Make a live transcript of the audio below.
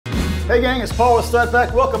Hey gang, it's Paul with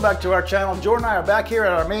Studback. Welcome back to our channel. Jordan and I are back here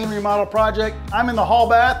at our main remodel project. I'm in the hall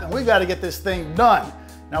bath and we got to get this thing done.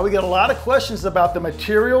 Now we get a lot of questions about the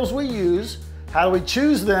materials we use, how do we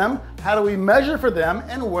choose them, how do we measure for them,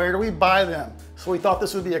 and where do we buy them. So we thought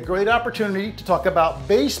this would be a great opportunity to talk about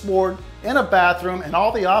baseboard in a bathroom and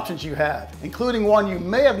all the options you have, including one you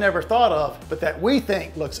may have never thought of, but that we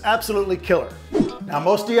think looks absolutely killer. Now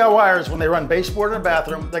most DIYers, when they run baseboard in a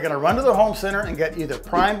bathroom, they're gonna run to their home center and get either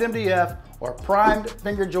primed MDF or primed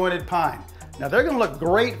finger jointed pine. Now they're gonna look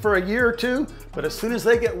great for a year or two, but as soon as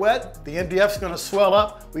they get wet, the MDF's gonna swell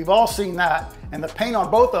up. We've all seen that. And the paint on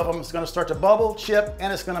both of them is gonna start to bubble, chip,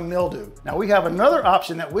 and it's gonna mildew. Now we have another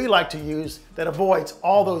option that we like to use that avoids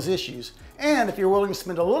all those issues. And if you're willing to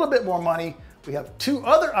spend a little bit more money, we have two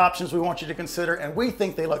other options we want you to consider, and we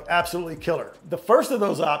think they look absolutely killer. The first of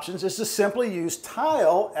those options is to simply use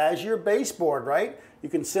tile as your baseboard, right? You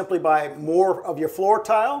can simply buy more of your floor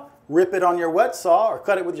tile, rip it on your wet saw or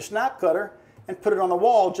cut it with your snap cutter and put it on the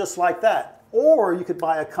wall just like that. Or you could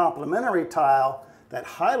buy a complementary tile that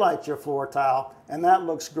highlights your floor tile, and that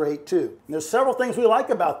looks great too. And there's several things we like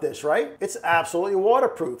about this, right? It's absolutely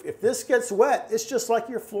waterproof. If this gets wet, it's just like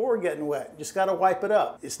your floor getting wet. You just gotta wipe it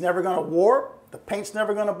up. It's never gonna warp, the paint's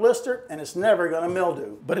never gonna blister, and it's never gonna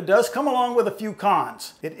mildew. But it does come along with a few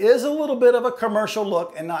cons. It is a little bit of a commercial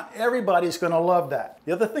look, and not everybody's gonna love that.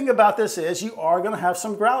 The other thing about this is you are gonna have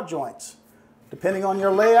some grout joints. Depending on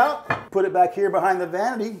your layout, put it back here behind the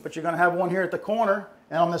vanity, but you're gonna have one here at the corner.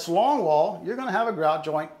 And on this long wall, you're gonna have a grout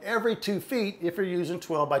joint every 2 feet if you're using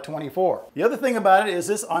 12 by 24. The other thing about it is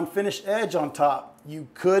this unfinished edge on top. You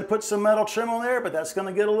could put some metal trim on there, but that's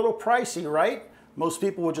gonna get a little pricey, right? Most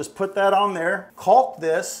people would just put that on there, caulk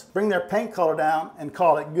this, bring their paint color down, and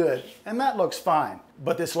call it good. And that looks fine.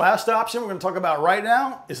 But this last option we're gonna talk about right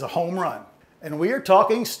now is a home run. And we are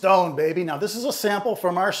talking stone, baby. Now this is a sample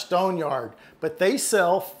from our stone yard, but they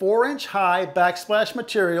sell 4-inch high backsplash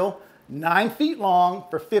material, 9 feet long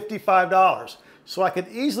for $55. So I could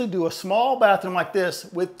easily do a small bathroom like this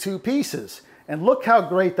with 2 pieces. And look how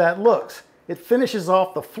great that looks. It finishes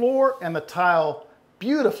off the floor and the tile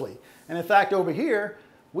beautifully. And in fact, over here,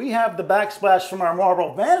 we have the backsplash from our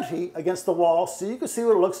marble vanity against the wall so you can see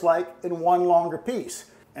what it looks like in one longer piece.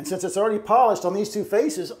 And since it's already polished on these 2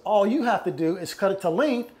 faces, all you have to do is cut it to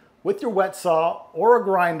length with your wet saw or a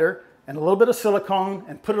grinder and a little bit of silicone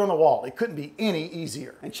and put it on the wall. It couldn't be any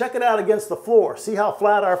easier. And check it out against the floor. See how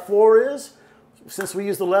flat our floor is since we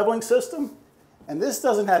use the leveling system? And this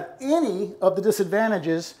doesn't have any of the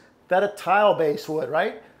disadvantages that a tile base would,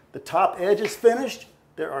 right? The top edge is finished.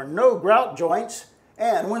 There are no grout joints.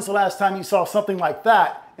 And when's the last time you saw something like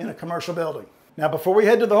that in a commercial building? Now, before we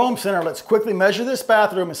head to the home center, let's quickly measure this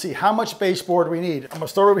bathroom and see how much baseboard we need. I'm gonna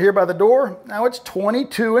start over here by the door. Now it's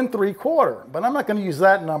 22 3/4, but I'm not gonna use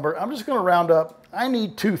that number. I'm just gonna round up. I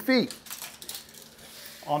need 2 feet.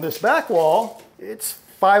 On this back wall, it's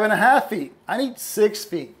 5.5 feet. I need 6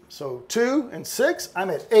 feet. So 2 and 6, I'm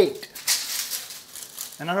at 8.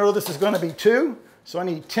 And I know this is gonna be 2, so I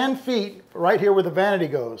need 10 feet right here where the vanity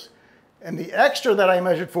goes. And the extra that I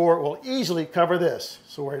measured for will easily cover this.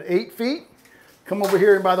 So we're at 8 feet. Come over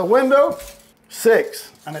here by the window, 6.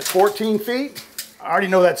 I'm at 14 feet. I already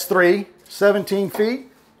know that's 3. 17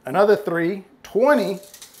 feet, another 3, 20.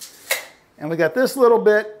 And we got this little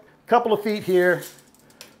bit, couple of feet here.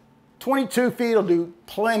 22 feet will do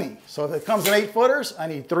plenty. So if it comes in 8-footers, I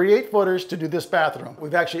need 3 8-footers to do this bathroom.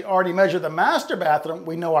 We've actually already measured the master bathroom.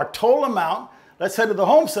 We know our total amount. Let's head to the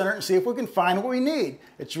home center and see if we can find what we need.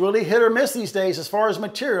 It's really hit or miss these days as far as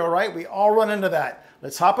material, right? We all run into that.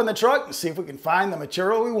 Let's hop in the truck and see if we can find the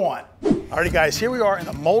material we want. Alrighty guys, here we are in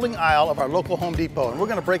the molding aisle of our local Home Depot, and we're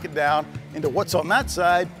gonna break it down into what's on that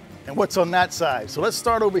side and what's on that side. So let's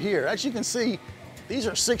start over here. As you can see, these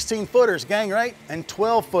are 16-footers, gang, right? And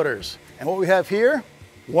 12-footers. And what we have here,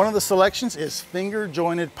 one of the selections is finger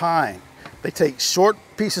jointed pine. They take short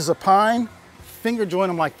pieces of pine, finger join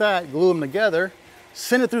them like that, glue them together,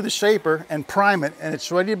 send it through the shaper and prime it, and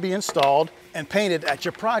it's ready to be installed and painted at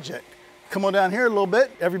your project. Come on down here a little bit,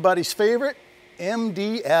 everybody's favorite,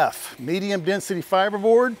 MDF, medium density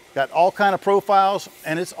fiberboard, got all kind of profiles,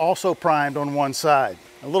 and it's also primed on one side.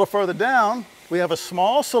 A little further down, we have a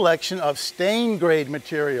small selection of stain grade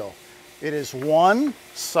material. It is one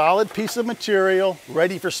solid piece of material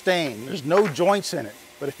ready for stain. There's no joints in it,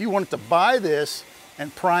 but if you wanted to buy this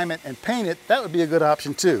and prime it and paint it, that would be a good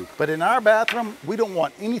option too. But in our bathroom, we don't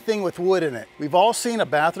want anything with wood in it. We've all seen a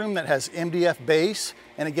bathroom that has MDF base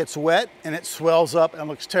and it gets wet and it swells up and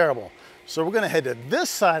looks terrible. So we're gonna head to this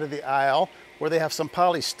side of the aisle where they have some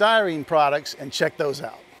polystyrene products and check those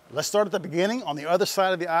out. Let's start at the beginning on the other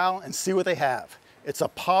side of the aisle and see what they have. It's a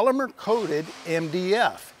polymer coated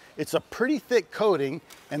MDF. It's a pretty thick coating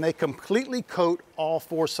and they completely coat all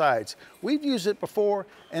four sides. We've used it before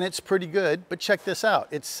and it's pretty good, but check this out.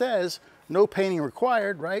 It says no painting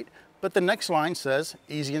required, right? But the next line says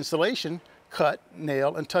easy installation, cut,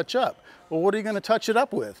 nail, and touch up. Well, what are you gonna touch it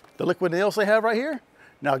up with? The liquid nails they have right here?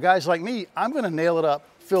 Now guys like me, I'm gonna nail it up,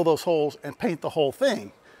 fill those holes, and paint the whole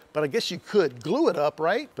thing. But I guess you could glue it up,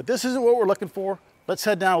 right? But this isn't what we're looking for. Let's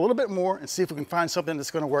head down a little bit more and see if we can find something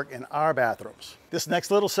that's gonna work in our bathrooms. This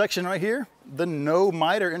next little section right here, the no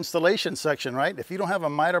miter installation section, right? If you don't have a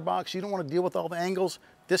miter box, you don't wanna deal with all the angles,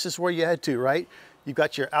 this is where you head to, right? You've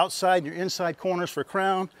got your outside, your inside corners for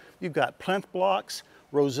crown, you've got plinth blocks,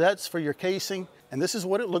 rosettes for your casing, and this is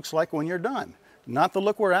what it looks like when you're done. Not the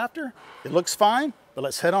look we're after, it looks fine, but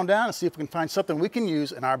let's head on down and see if we can find something we can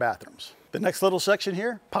use in our bathrooms. The next little section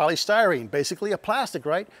here, polystyrene, basically a plastic,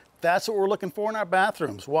 right? That's what we're looking for in our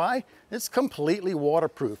bathrooms. Why? It's completely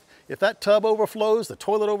waterproof. If that tub overflows, the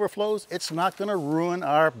toilet overflows, it's not gonna ruin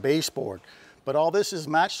our baseboard. But all this is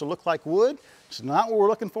matched to look like wood. It's not what we're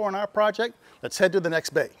looking for in our project. Let's head to the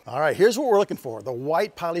next bay. All right, here's what we're looking for, the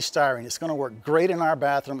white polystyrene. It's gonna work great in our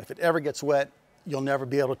bathroom. If it ever gets wet, you'll never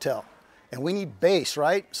be able to tell. And we need base,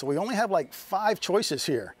 right? So we only have like 5 choices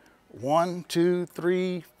here. 1, 2,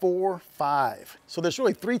 3, 4, 5. So there's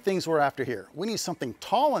really 3 things we're after here. We need something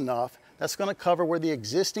tall enough that's gonna cover where the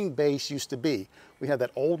existing base used to be. We have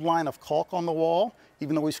that old line of caulk on the wall.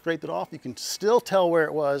 Even though we scraped it off, you can still tell where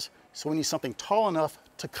it was. So we need something tall enough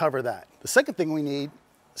to cover that. The second thing we need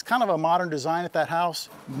is kind of a modern design at that house,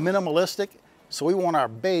 minimalistic. So we want our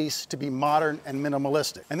base to be modern and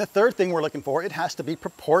minimalistic. And the third thing we're looking for, it has to be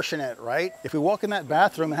proportionate, right? If we walk in that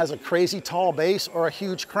bathroom and has a crazy tall base or a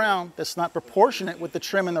huge crown that's not proportionate with the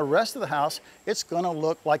trim in the rest of the house, it's gonna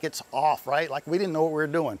look like it's off, right? Like we didn't know what we were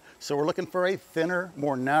doing. So we're looking for a thinner,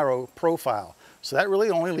 more narrow profile. So that really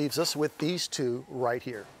only leaves us with these 2 right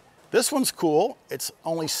here. This one's cool. It's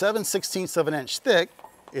only 7/16 of an inch thick.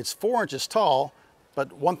 It's 4 inches tall.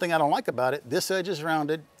 But one thing I don't like about it, this edge is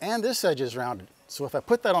rounded and this edge is rounded. So if I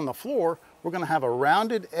put that on the floor, we're gonna have a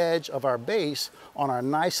rounded edge of our base on our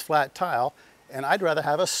nice flat tile, and I'd rather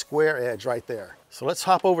have a square edge right there. So let's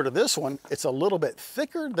hop over to this one. It's a little bit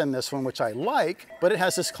thicker than this one, which I like, but it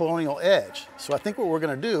has this colonial edge. So I think what we're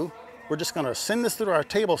gonna do, we're just gonna send this through our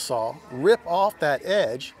table saw, rip off that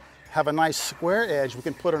edge, have a nice square edge we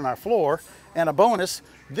can put on our floor, and a bonus,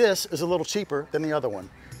 this is a little cheaper than the other one.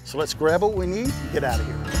 So let's grab what we need and get out of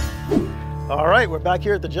here. All right, we're back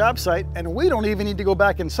here at the job site and we don't even need to go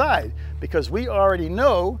back inside because we already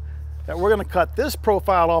know that we're gonna cut this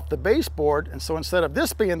profile off the baseboard. And so instead of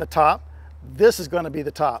this being the top, this is gonna be the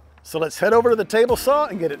top. So let's head over to the table saw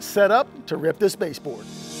and get it set up to rip this baseboard.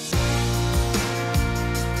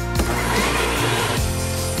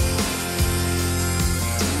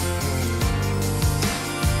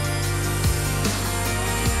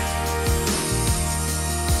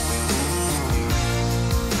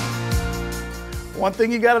 One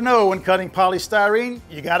thing you gotta know when cutting polystyrene,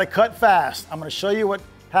 you gotta cut fast. I'm gonna show you what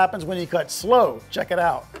happens when you cut slow. Check it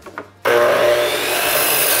out.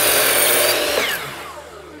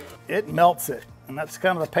 It melts it, and that's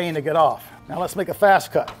kind of a pain to get off. Now let's make a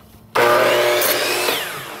fast cut.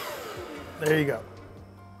 There you go.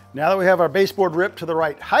 Now that we have our baseboard ripped to the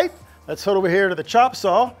right height, let's head over here to the chop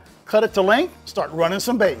saw, cut it to length, start running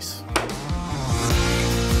some base.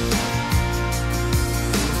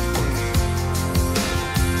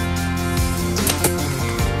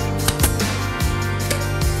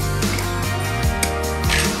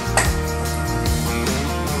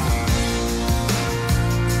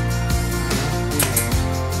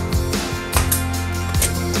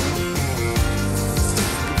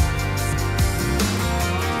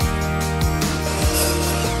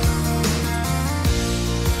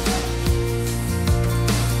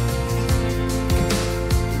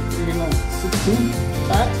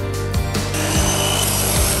 Back.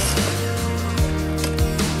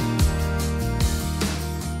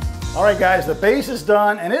 All right guys, the base is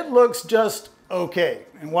done and it looks just okay.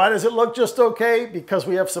 And why does it look just okay? Because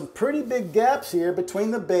we have some pretty big gaps here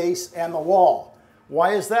between the base and the wall.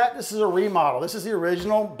 Why is that? This is a remodel. This is the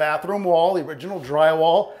original bathroom wall, the original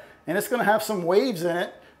drywall, and it's gonna have some waves in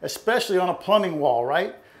it, especially on a plumbing wall,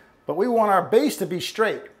 right? But we want our base to be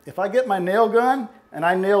straight. If I get my nail gun and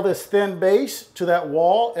I nail this thin base to that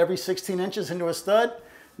wall every 16 inches into a stud,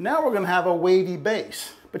 now we're gonna have a wavy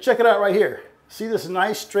base. But check it out right here. See this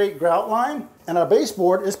nice straight grout line? And our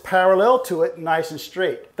baseboard is parallel to it, nice and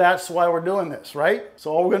straight. That's why we're doing this, right?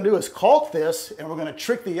 So all we're gonna do is caulk this and we're gonna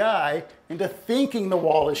trick the eye into thinking the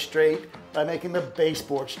wall is straight by making the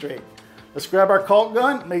baseboard straight. Let's grab our caulk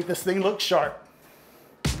gun, make this thing look sharp.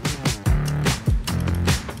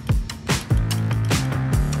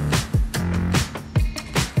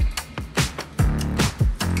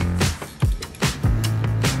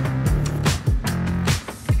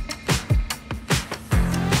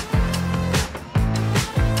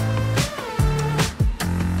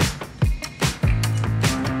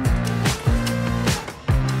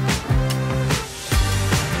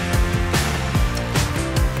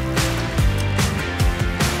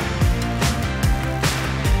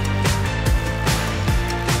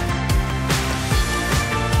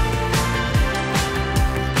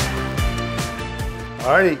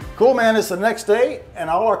 Alrighty, cool man, it's the next day and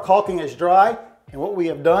all our caulking is dry. And what we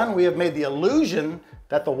have done, we have made the illusion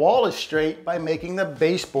that the wall is straight by making the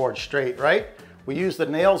baseboard straight, right? We used the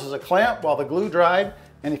nails as a clamp while the glue dried.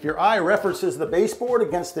 And if your eye references the baseboard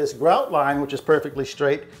against this grout line, which is perfectly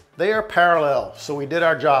straight, they are parallel. So we did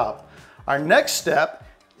our job. Our next step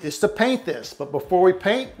is to paint this. But before we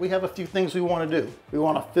paint, we have a few things we want to do. We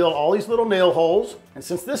want to fill all these little nail holes. And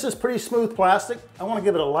since this is pretty smooth plastic, I want to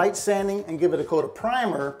give it a light sanding and give it a coat of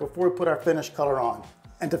primer before we put our finished color on.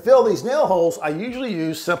 And to fill these nail holes, I usually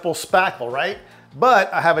use simple spackle, right?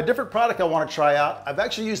 But I have a different product I want to try out. I've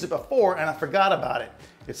actually used it before and I forgot about it.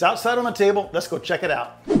 It's outside on the table. Let's go check it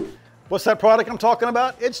out. What's that product I'm talking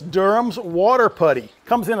about? It's Durham's Water Putty.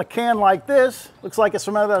 Comes in a can like this. Looks like it's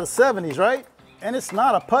from out of the 70s, right? And it's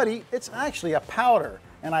not a putty, it's actually a powder.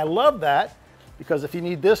 And I love that because if you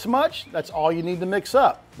need this much, that's all you need to mix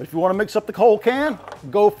up. But if you want to mix up the whole can,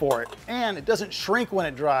 go for it. And it doesn't shrink when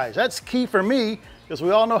it dries. That's key for me because we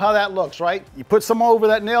all know how that looks, right? You put some over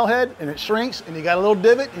that nail head and it shrinks and you got a little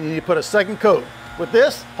divot and you need to put a second coat. With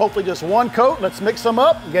this, hopefully just one coat. Let's mix them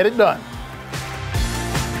up and get it done.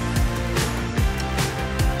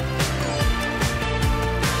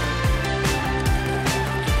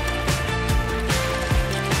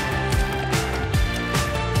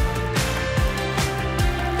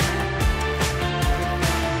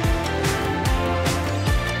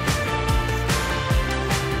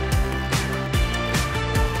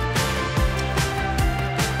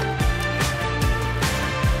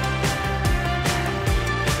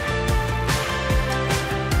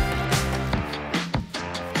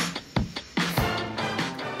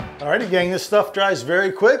 Alrighty gang, this stuff dries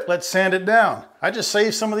very quick. Let's sand it down. I just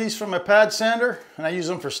saved some of these from my pad sander and I use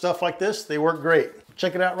them for stuff like this. They work great.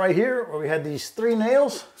 Check it out right here where we had these 3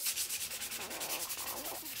 nails.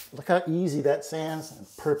 Look how easy that sands and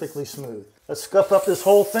perfectly smooth. Let's scuff up this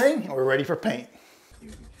whole thing and we're ready for paint.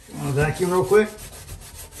 Want to vacuum real quick?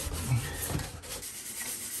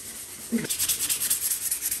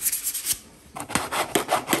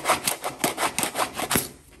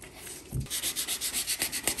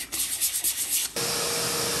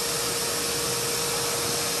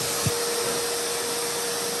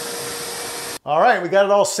 All right, we got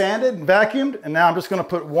it all sanded and vacuumed, and now I'm just gonna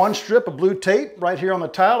put one strip of blue tape right here on the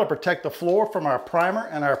tile to protect the floor from our primer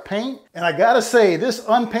and our paint. And I gotta say, this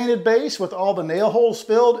unpainted base with all the nail holes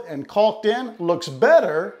filled and caulked in looks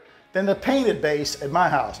better than the painted base at my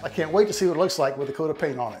house. I can't wait to see what it looks like with a coat of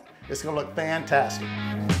paint on it. It's gonna look fantastic.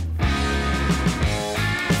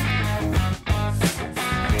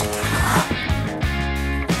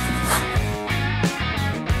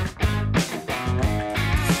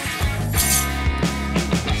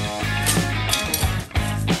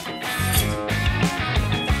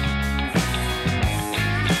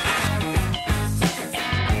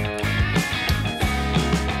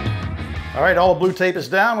 All right, all the blue tape is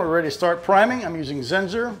down. We're ready to start priming. I'm using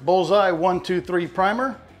Zenzer Bullseye 123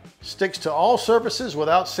 primer. Sticks to all surfaces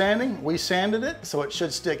without sanding. We sanded it, so it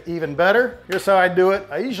should stick even better. Here's how I do it.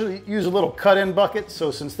 I usually use a little cut-in bucket, so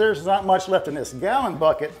since there's not much left in this gallon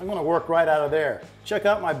bucket, I'm gonna work right out of there. Check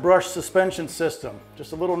out my brush suspension system.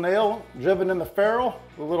 Just a little nail driven in the ferrule,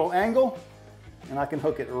 a little angle, and I can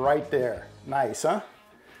hook it right there. Nice, huh?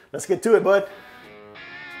 Let's get to it, bud.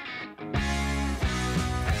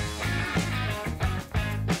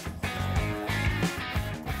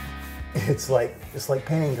 It's like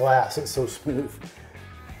painting glass. It's so smooth.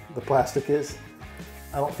 The plastic is.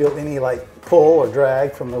 I don't feel any like pull or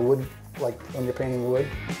drag from the wood, like when you're painting wood.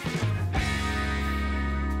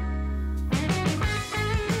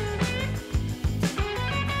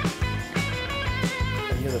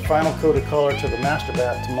 I give a final coat of color to the master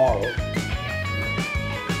bath tomorrow.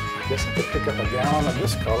 I guess I could pick up a gallon of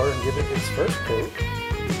this color and give it its first coat.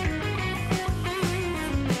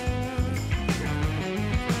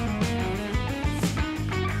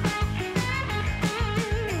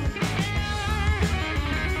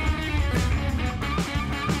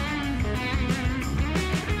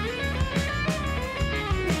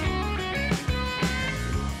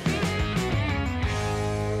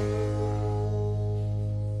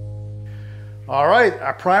 All right,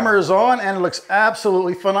 our primer is on and it looks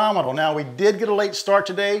absolutely phenomenal. Now we did get a late start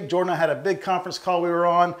today. Jordan and I had a big conference call we were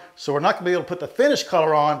on, so we're not gonna be able to put the finished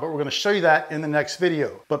color on, but we're gonna show you that in the next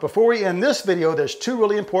video. But before we end this video, there's 2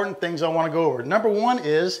 really important things I wanna go over. Number 1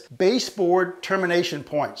 is baseboard termination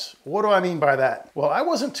points. What do I mean by that? Well, I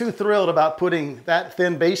wasn't too thrilled about putting that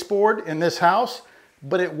thin baseboard in this house,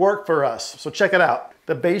 but it worked for us. So check it out.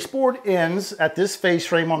 The baseboard ends at this face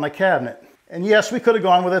frame on the cabinet. And yes, we could have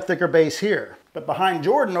gone with a thicker base here. But behind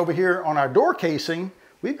Jordan over here on our door casing,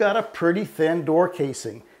 we've got a pretty thin door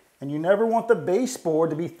casing. And you never want the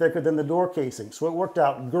baseboard to be thicker than the door casing. So it worked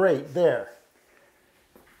out great there.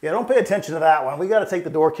 Yeah, don't pay attention to that one. We got to take the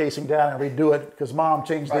door casing down and redo it because Mom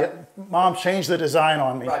changed the design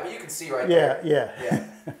on me. Right, but you can see right there. Yeah.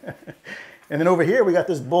 And then over here we got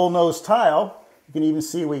this bullnose tile. You can even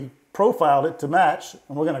see we profiled it to match,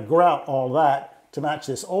 and we're going to grout all that to match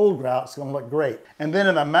this old grout. It's going to look great. And then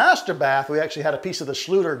in the master bath, we actually had a piece of the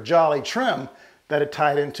Schluter Jolly trim that it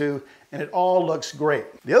tied into, and it all looks great.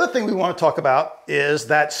 The other thing we want to talk about is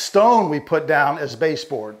that stone we put down as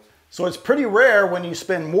baseboard. So it's pretty rare when you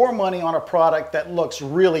spend more money on a product that looks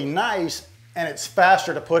really nice and it's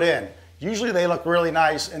faster to put in. Usually they look really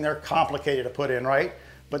nice and they're complicated to put in, right?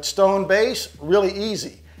 But stone base, really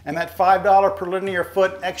easy. And that $5 per linear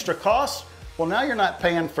foot extra cost, well, now you're not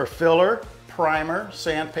paying for filler, primer,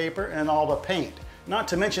 sandpaper, and all the paint. Not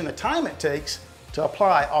to mention the time it takes to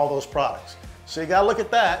apply all those products. So you gotta look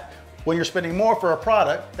at that when you're spending more for a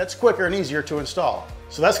product that's quicker and easier to install.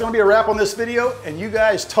 So that's gonna be a wrap on this video, and you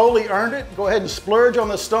guys totally earned it. Go ahead and splurge on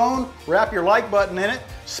the stone, wrap your like button in it,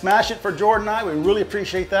 smash it for Jordan and I, we really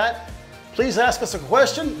appreciate that. Please ask us a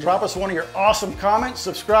question, drop us one of your awesome comments,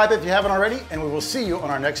 subscribe if you haven't already, and we will see you on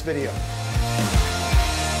our next video.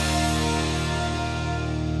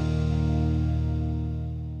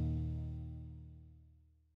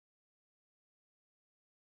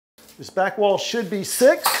 This back wall should be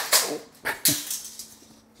 6.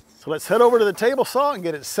 So let's head over to the table saw and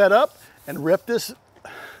get it set up and rip this.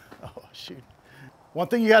 Oh, shoot. One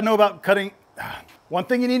thing you got to know about cutting, one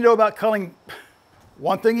thing you need to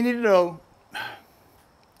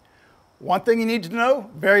know,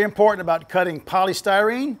 very important about cutting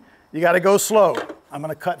polystyrene, you got to go slow. I'm going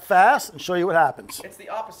to cut fast and show you what happens. It's the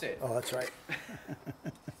opposite. Oh, that's right.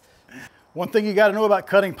 One thing you got to know about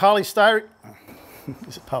cutting polystyrene,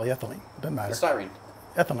 is it polyethylene? It doesn't matter. It's styrene.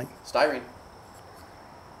 Ethylene. Styrene.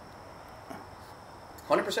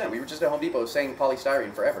 100%. We were just at Home Depot saying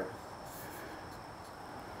polystyrene forever.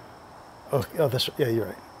 Oh, yeah, you're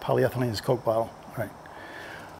right. Polyethylene is a Coke bottle.